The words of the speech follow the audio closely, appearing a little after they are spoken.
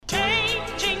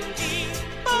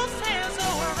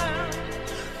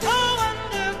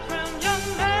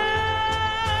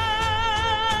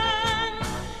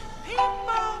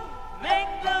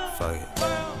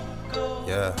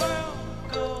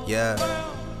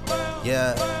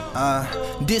Yeah,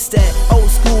 this that old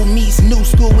school meets new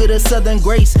school with a southern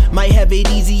grace. Might have it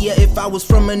easier if I was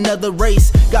from another race.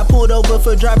 Got pulled over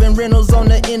for driving rentals on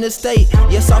the interstate.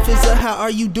 Yes, officer, how are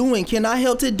you doing? Can I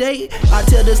help today? I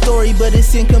tell the story, but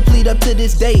it's incomplete up to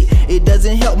this date. It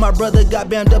doesn't help, my brother got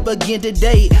bammed up again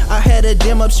today. I had a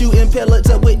damn up shooting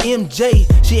pellets up with MJ.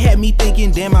 She had me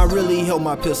thinking, damn, I really held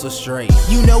my pistol straight.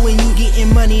 You know when you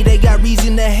getting money, they got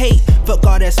reason to hate. Fuck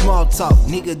all that small talk,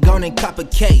 nigga gone and cop a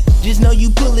cake. Just know you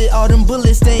pull it, all them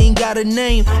bullets, they ain't got a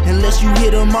name. Unless you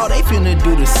hit them all, they finna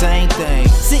do the same thing.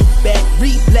 Sit back,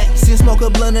 relax, and smoke a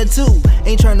blunt or two.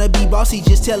 Ain't tryna be bossy,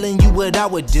 just telling you what I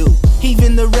would do.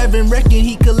 Even the Reverend reckon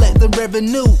he collect the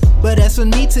revenue. But as for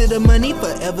me to the money,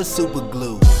 forever super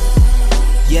glue.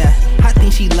 Yeah, I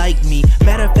think she like me.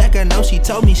 Matter of fact, I know she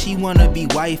told me she wanna be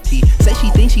wifey. Say she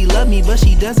thinks she love me, but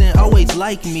she doesn't always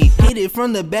like me. Hit it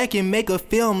from the back and make a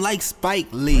film like Spike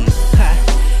Lee.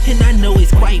 And I know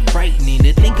it's quite frightening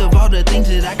to think of all the things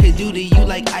that I could do to you,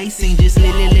 like icing. Just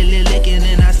licking,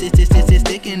 and I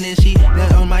sticking, and she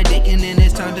on my dick, and then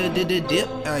it's time to dip.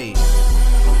 Ay.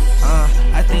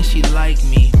 I think she like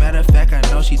me. Matter of fact, I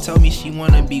know she told me she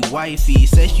wanna be wifey.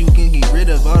 Says you can get rid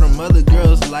of all them other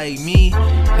girls like me,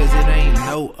 cause it ain't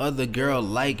no other girl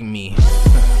like me.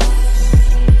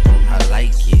 I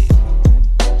like it.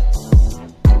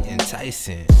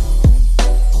 Enticing.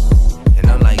 And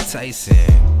unlike Tyson,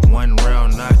 one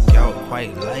round knockout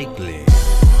quite likely.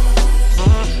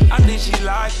 I think she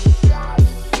like me.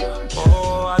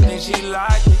 Oh, I think she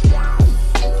like me.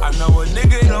 I know a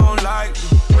nigga don't like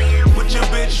me. With your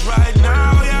bitch right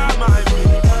now, yeah, I might be.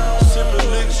 Sipping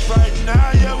licks right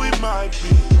now, yeah, we might be.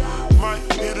 Might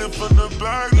hit it from the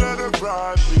back, let it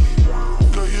ride me.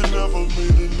 Girl, you never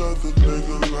meet another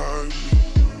nigga like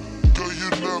me. Girl, you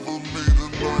never meet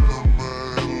another